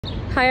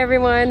Hi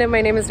everyone, my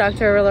name is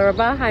Dr. Rola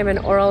Rabah. I'm an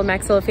oral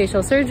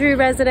maxillofacial surgery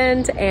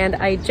resident and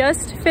I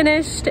just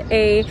finished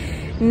a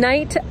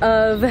night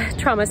of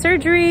trauma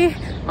surgery.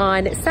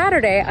 On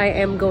Saturday, I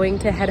am going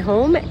to head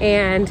home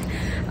and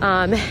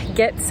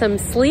get some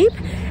sleep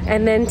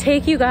and then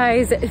take you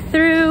guys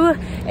through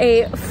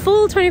a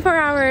full 24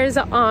 hours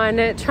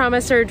on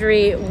trauma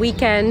surgery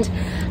weekend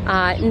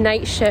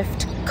night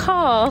shift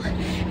call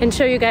and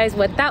show you guys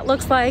what that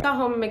looks like. I got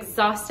home, I'm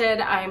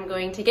exhausted. I'm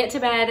going to get to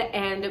bed,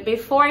 and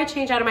before I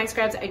change out of my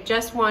scrubs, I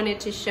just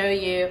wanted to show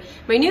you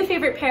my new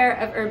favorite pair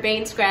of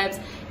URBANE scrubs.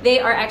 They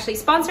are actually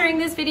sponsoring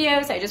this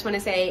video, so I just want to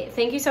say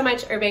thank you so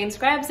much, URBANE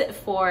Scrubs,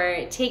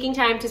 for taking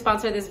time to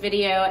sponsor this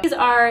video. These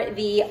are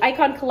the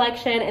Icon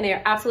collection and they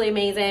are absolutely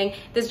amazing.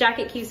 This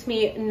jacket keeps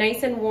me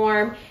nice and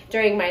warm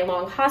during my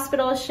long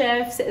hospital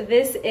shifts.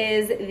 This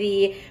is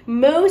the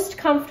most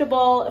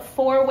comfortable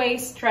four-way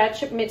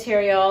stretch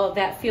material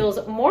that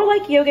feels more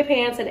like yoga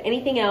pants than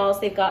anything else.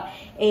 They've got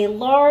a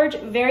large,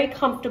 very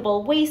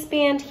comfortable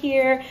waistband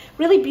here,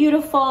 really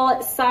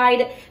beautiful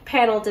side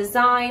panel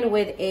design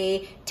with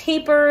a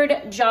tapered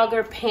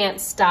jogger pant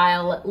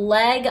style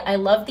leg. I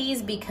love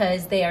these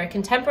because they are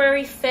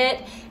contemporary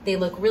fit. They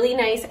look really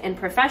nice and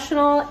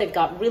professional. They've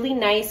got really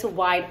nice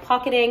wide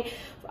pocketing.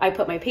 I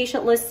put my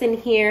patient lists in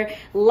here.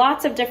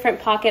 Lots of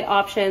different pocket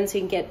options. So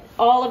you can get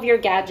all of your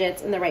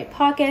gadgets in the right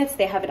pockets.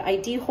 They have an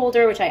ID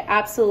holder, which I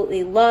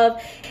absolutely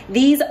love.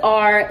 These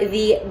are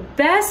the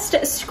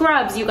best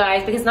scrubs, you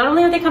guys, because not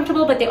only are they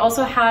comfortable, but they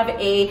also have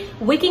a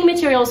wicking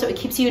material, so it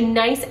keeps you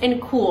nice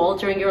and cool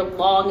during your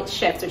long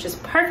shifts, which is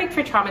perfect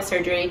for trauma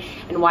surgery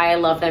and why I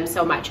love them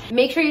so much.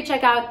 Make sure you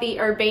check out the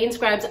URBANE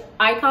Scrubs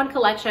Icon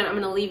collection. I'm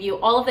gonna leave you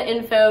all of the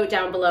info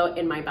down below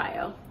in my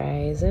bio.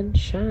 Rise and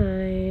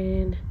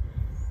shine.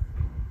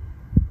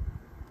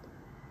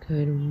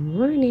 Good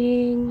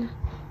morning.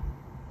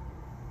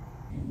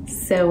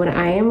 So when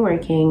I am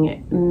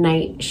working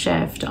night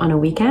shift on a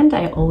weekend,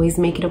 I always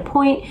make it a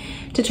point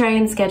to try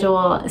and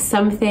schedule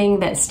something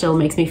that still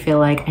makes me feel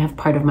like I have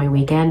part of my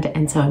weekend.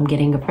 And so I'm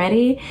getting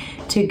ready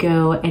to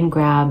go and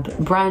grab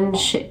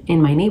brunch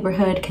in my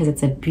neighborhood because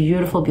it's a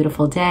beautiful,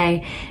 beautiful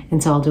day.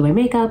 And so I'll do my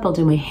makeup, I'll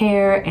do my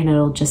hair, and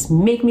it'll just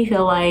make me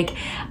feel like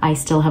I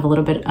still have a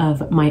little bit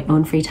of my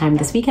own free time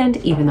this weekend,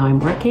 even though I'm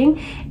working,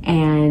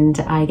 and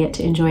I get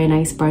to enjoy a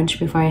nice brunch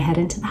before I head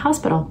into the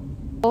hospital.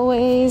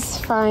 Always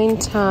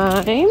find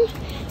time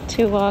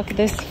to walk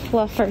this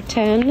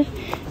Flufferton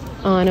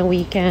on a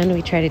weekend.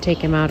 We try to take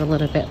him out a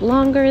little bit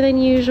longer than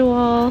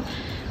usual,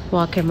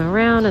 walk him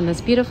around on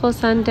this beautiful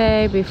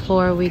Sunday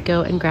before we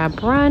go and grab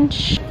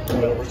brunch.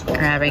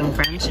 Grabbing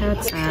brunch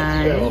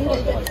outside,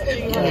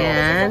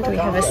 and we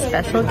have a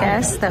special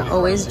guest that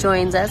always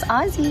joins us,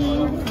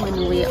 Ozzy,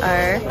 when we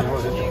are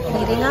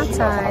eating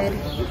outside.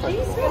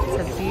 It's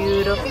a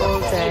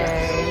beautiful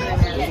day.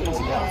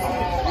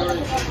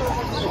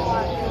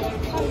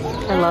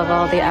 I love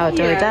all the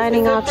outdoor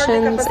dining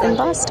options in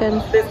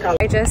Boston.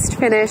 I just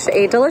finished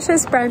a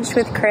delicious brunch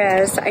with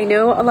Chris. I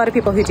know a lot of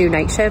people who do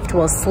night shift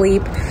will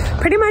sleep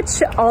pretty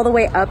much all the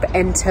way up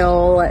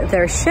until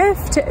their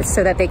shift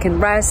so that they can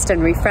rest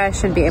and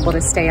refresh and be able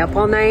to stay up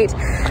all night.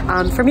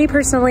 For me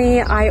personally,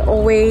 I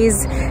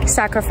always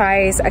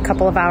sacrifice a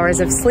couple of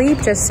hours of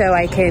sleep just so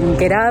I can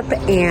get up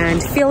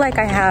and feel like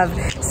I have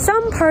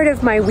some part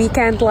of my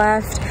weekend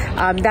left.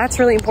 That's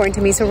really important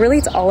to me. So really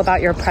it's all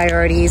about your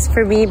priorities.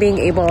 For me, being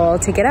able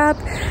to get up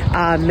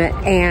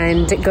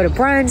and go to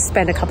brunch,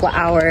 spend a couple of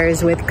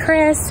hours with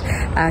Chris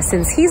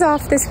since he's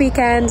off this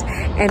weekend,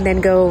 and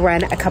then go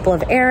run a couple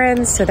of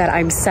errands so that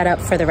I'm set up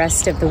for the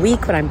rest of the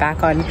week when I'm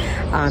back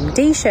on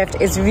day shift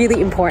is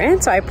really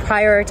important. So I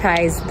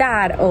prioritize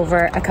that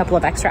over a couple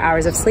of extra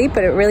hours of sleep,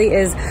 but it really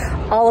is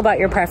all about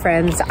your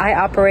preference. I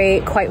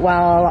operate quite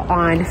well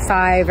on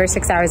 5 or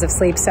 6 hours of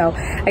sleep. So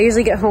I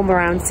usually get home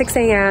around 6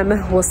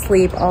 a.m. We'll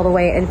sleep all the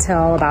way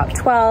until about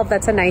 12.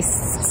 That's a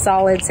nice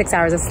solid 6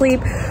 hours of sleep.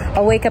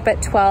 I'll wake up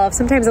at 12,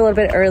 sometimes a little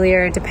bit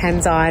earlier. It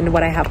depends on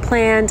what I have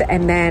planned.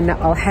 And then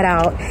I'll head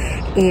out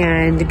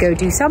and go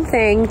do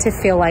something to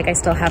feel like I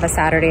still have a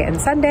Saturday and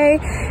Sunday.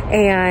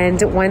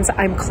 And once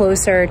I'm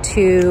closer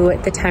to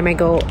the time I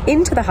go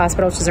into the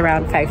hospital, which is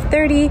around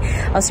 5:30,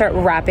 I'll start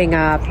wrapping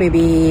up,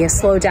 maybe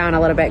slow down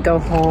a little bit, go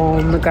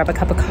home, grab a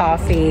cup of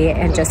coffee,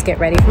 and just get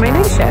ready for my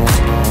night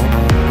shift.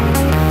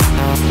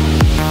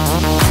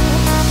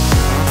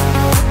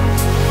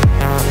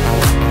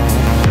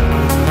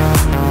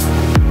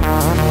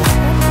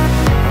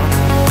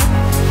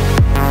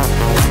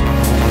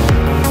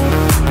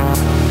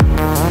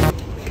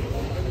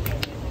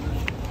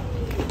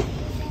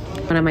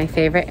 One of my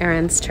favorite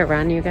errands to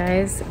run, you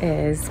guys,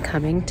 is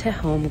coming to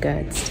Home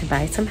Goods to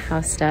buy some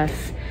house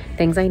stuff,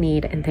 things I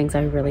need and things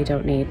I really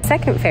don't need.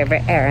 Second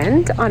favorite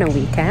errand on a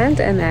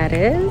weekend, and that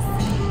is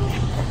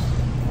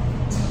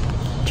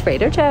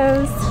Trader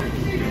Joe's.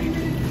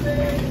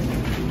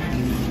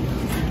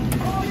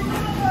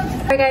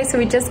 Alright guys, so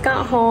we just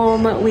got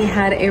home. We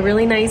had a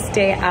really nice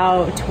day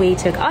out. We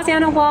took Ozzy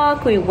on a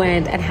walk, we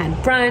went and had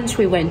brunch,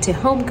 we went to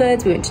Home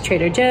Goods, we went to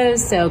Trader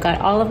Joe's, so got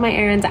all of my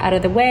errands out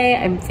of the way.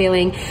 I'm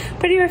feeling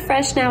pretty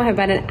refreshed now. I have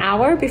about an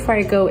hour before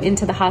I go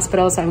into the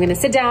hospital, so I'm gonna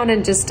sit down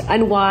and just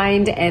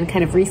unwind and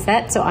kind of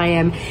reset, so I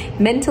am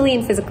mentally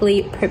and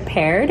physically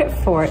prepared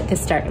for the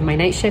start of my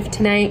night shift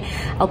tonight.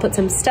 I'll put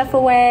some stuff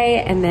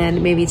away and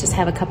then maybe just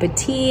have a cup of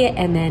tea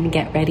and then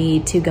get ready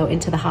to go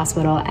into the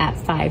hospital at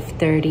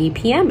 5:30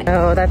 p.m.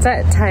 So that's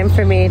it, time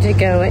for me to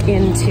go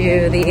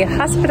into the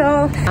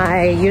hospital.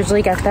 I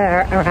usually get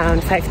there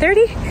around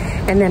 5:30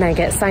 and then I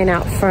get sign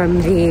out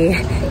from the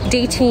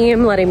day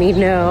team letting me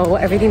know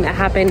everything that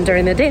happened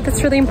during the day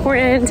that's really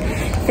important,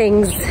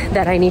 things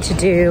that I need to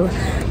do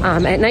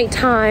at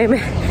nighttime,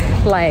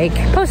 like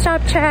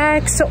post-op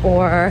checks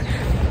or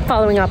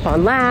following up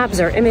on labs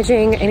or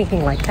imaging,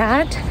 anything like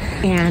that.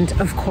 And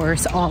of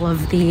course, all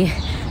of the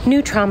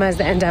new traumas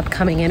that end up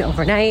coming in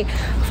overnight.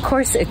 Of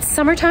course, it's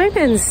summertime,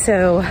 and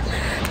so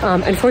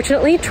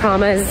unfortunately,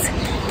 traumas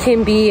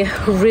can be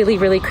really,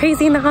 really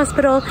crazy in the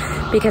hospital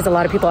because a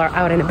lot of people are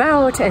out and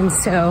about, and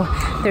so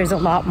there's a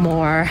lot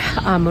more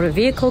motor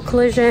vehicle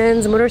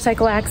collisions,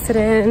 motorcycle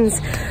accidents,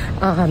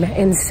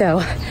 and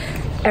so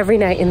every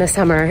night in the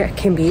summer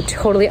can be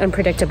totally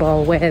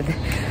unpredictable with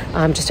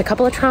just a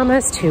couple of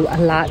traumas to a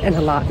lot and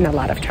a lot and a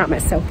lot of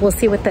traumas. So we'll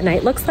see what the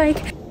night looks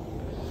like.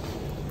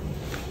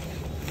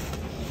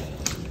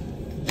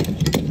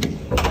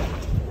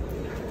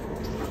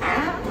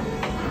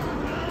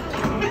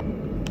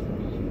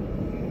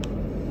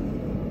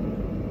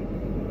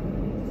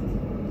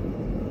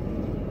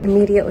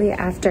 Immediately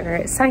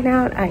after sign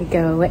out, I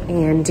go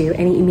and do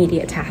any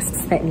immediate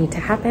tasks that need to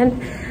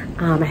happen.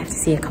 I have to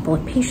see a couple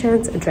of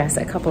patients, address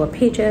a couple of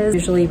pages.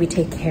 Usually we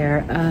take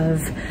care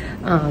of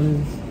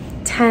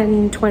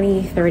 10,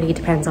 20, 30,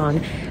 depends on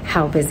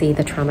how busy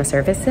the trauma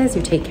service is.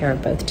 You take care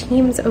of both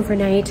teams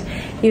overnight.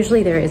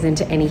 Usually there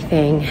isn't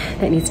anything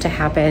that needs to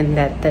happen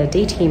that the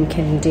day team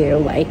can do,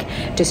 like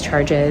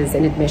discharges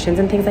and admissions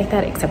and things like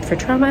that, except for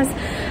traumas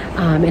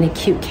and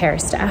acute care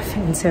stuff.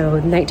 And so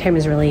nighttime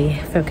is really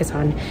focused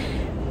on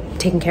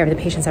taking care of the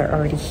patients that are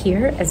already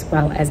here, as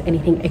well as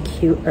anything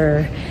acute or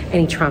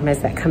any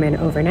traumas that come in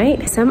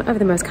overnight. Some of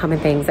the most common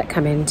things that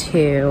come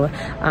into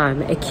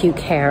acute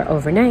care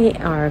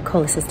overnight are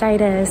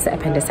cholecystitis,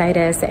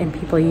 appendicitis, and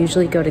people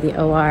usually go to the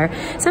OR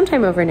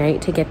sometime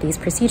overnight to get these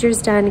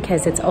procedures done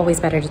because it's always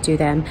better to do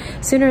them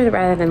sooner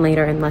rather than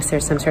later unless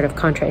there's some sort of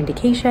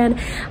contraindication.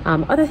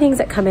 Other things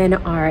that come in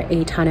are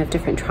a ton of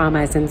different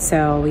traumas, and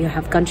so we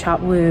have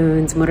gunshot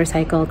wounds,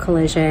 motorcycle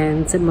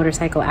collisions, and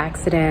motorcycle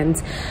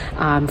accidents,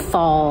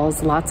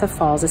 falls, lots of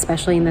falls,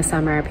 especially in the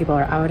summer. People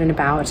are out and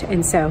about,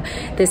 and so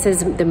this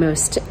is the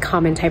most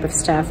common type of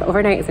stuff.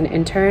 Overnight as an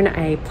intern,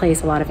 I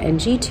place a lot of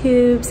NG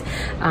tubes.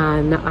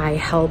 I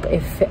help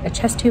if a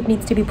chest tube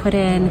needs to be put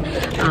in,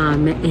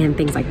 and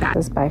things like that.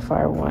 This is by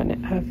far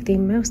one of the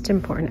most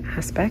important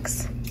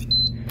aspects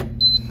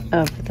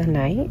of the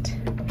night,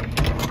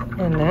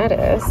 and that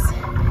is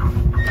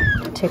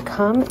to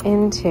come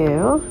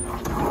into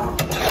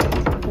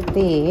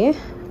the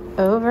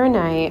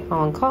overnight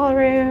on-call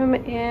room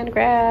and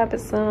grab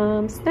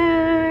some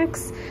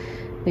snacks.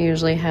 They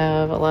usually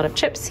have a lot of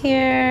chips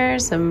here,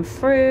 some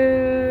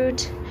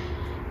fruit,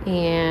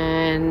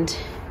 and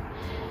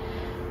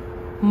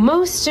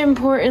most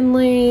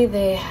importantly,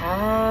 they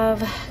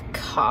have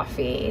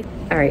coffee.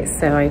 All right,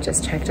 so I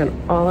just checked on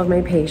all of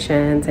my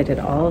patients. I did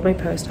all of my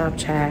post-op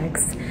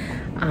checks,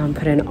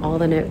 put in all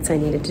the notes I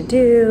needed to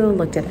do,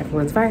 looked at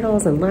everyone's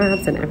vitals and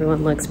labs, and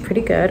everyone looks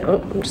pretty good.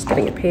 Oh, I'm just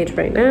getting a page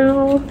right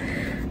now.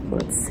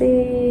 Let's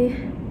see.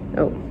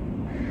 Oh,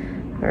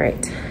 all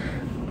right.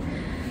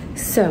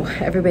 So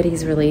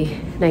everybody's really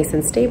nice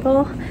and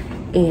stable,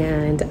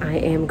 and I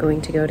am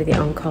going to go to the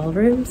on-call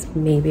rooms.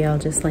 Maybe I'll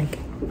just like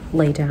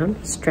lay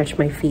down, stretch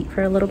my feet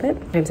for a little bit.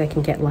 Sometimes I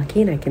can get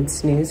lucky and I can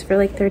snooze for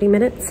like 30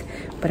 minutes,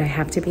 but I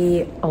have to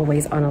be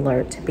always on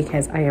alert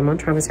because I am on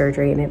trauma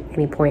surgery, and at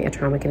any point a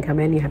trauma can come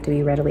in. You have to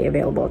be readily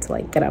available to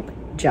like get up,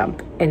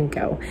 jump, and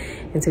go.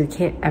 And so you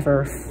can't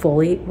ever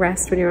fully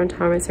rest when you're on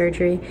trauma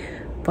surgery,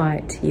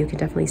 but you can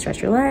definitely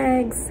stretch your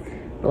legs,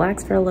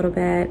 relax for a little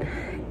bit,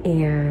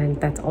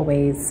 and that's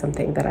always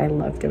something that I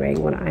love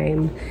doing when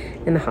I'm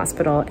in the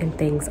hospital and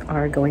things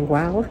are going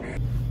well.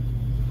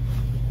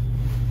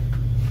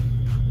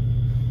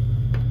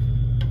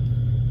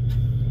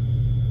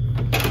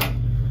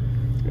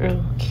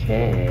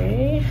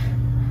 Okay,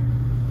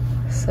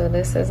 so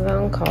this is the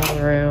on-call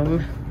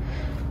room.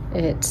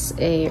 It's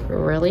a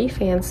really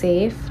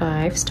fancy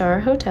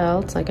 5-star hotel.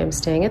 It's like I'm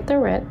staying at the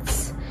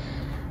Ritz.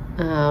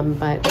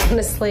 But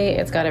honestly,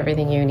 it's got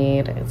everything you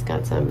need. It's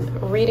got some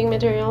reading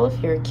material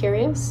if you're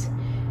curious.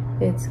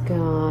 It's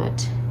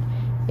got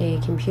a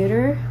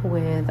computer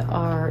with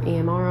our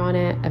EMR on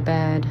it, a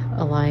bed,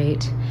 a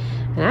light,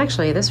 and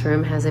actually this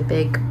room has a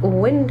big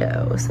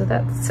window, so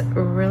that's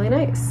really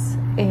nice,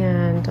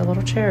 and a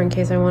little chair in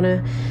case I want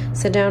to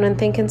sit down and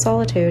think in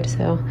solitude.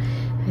 So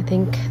I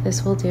think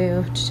this will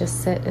do to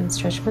just sit and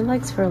stretch my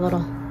legs for a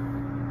little.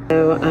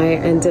 So I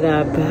ended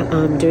up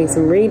doing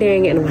some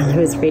reading, and while I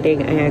was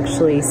reading, I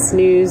actually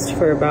snoozed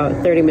for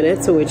about 30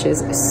 minutes, which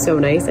is so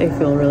nice. I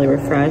feel really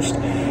refreshed.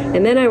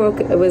 And then I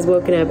was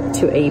woken up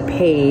to a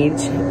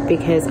page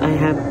because I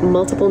have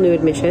multiple new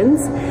admissions.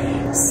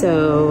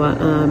 So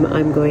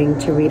I'm going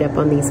to read up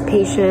on these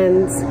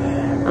patients,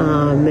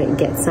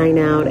 get sign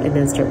out, and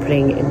then start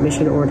putting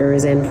admission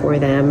orders in for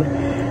them.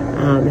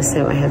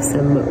 So I have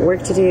some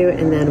work to do,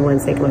 and then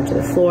once they come up to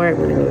the floor, I'm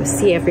gonna go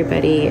see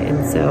everybody.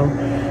 And so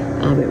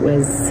it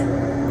was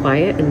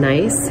quiet and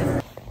nice.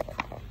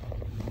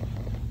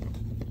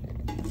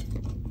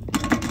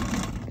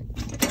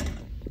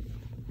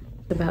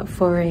 About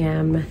 4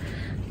 a.m.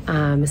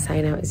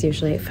 Sign out is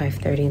usually at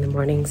 5:30 in the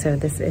morning. So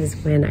this is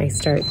when I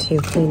start to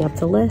clean up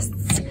the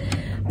lists,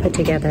 put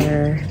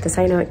together the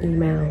sign out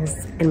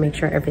emails, and make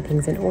sure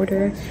everything's in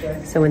order.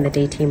 So when the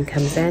day team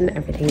comes in,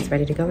 everything's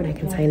ready to go and I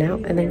can sign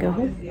out and then go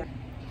home.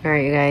 All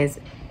right, you guys,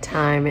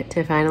 time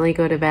to finally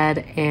go to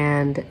bed,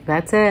 and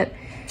that's it.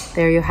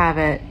 There you have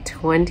it,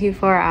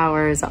 24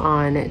 hours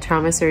on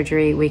trauma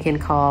surgery weekend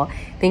call.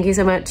 Thank you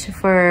so much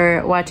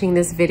for watching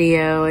this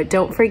video.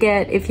 Don't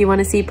forget, if you want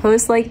to see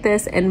posts like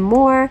this and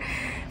more,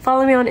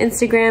 follow me on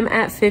Instagram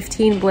at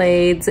 15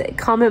 Blades.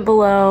 Comment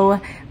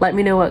below. Let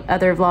me know what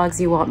other vlogs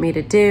you want me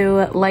to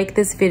do. Like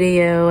this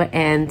video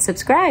and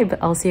subscribe.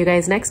 I'll see you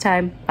guys next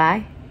time.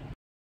 Bye.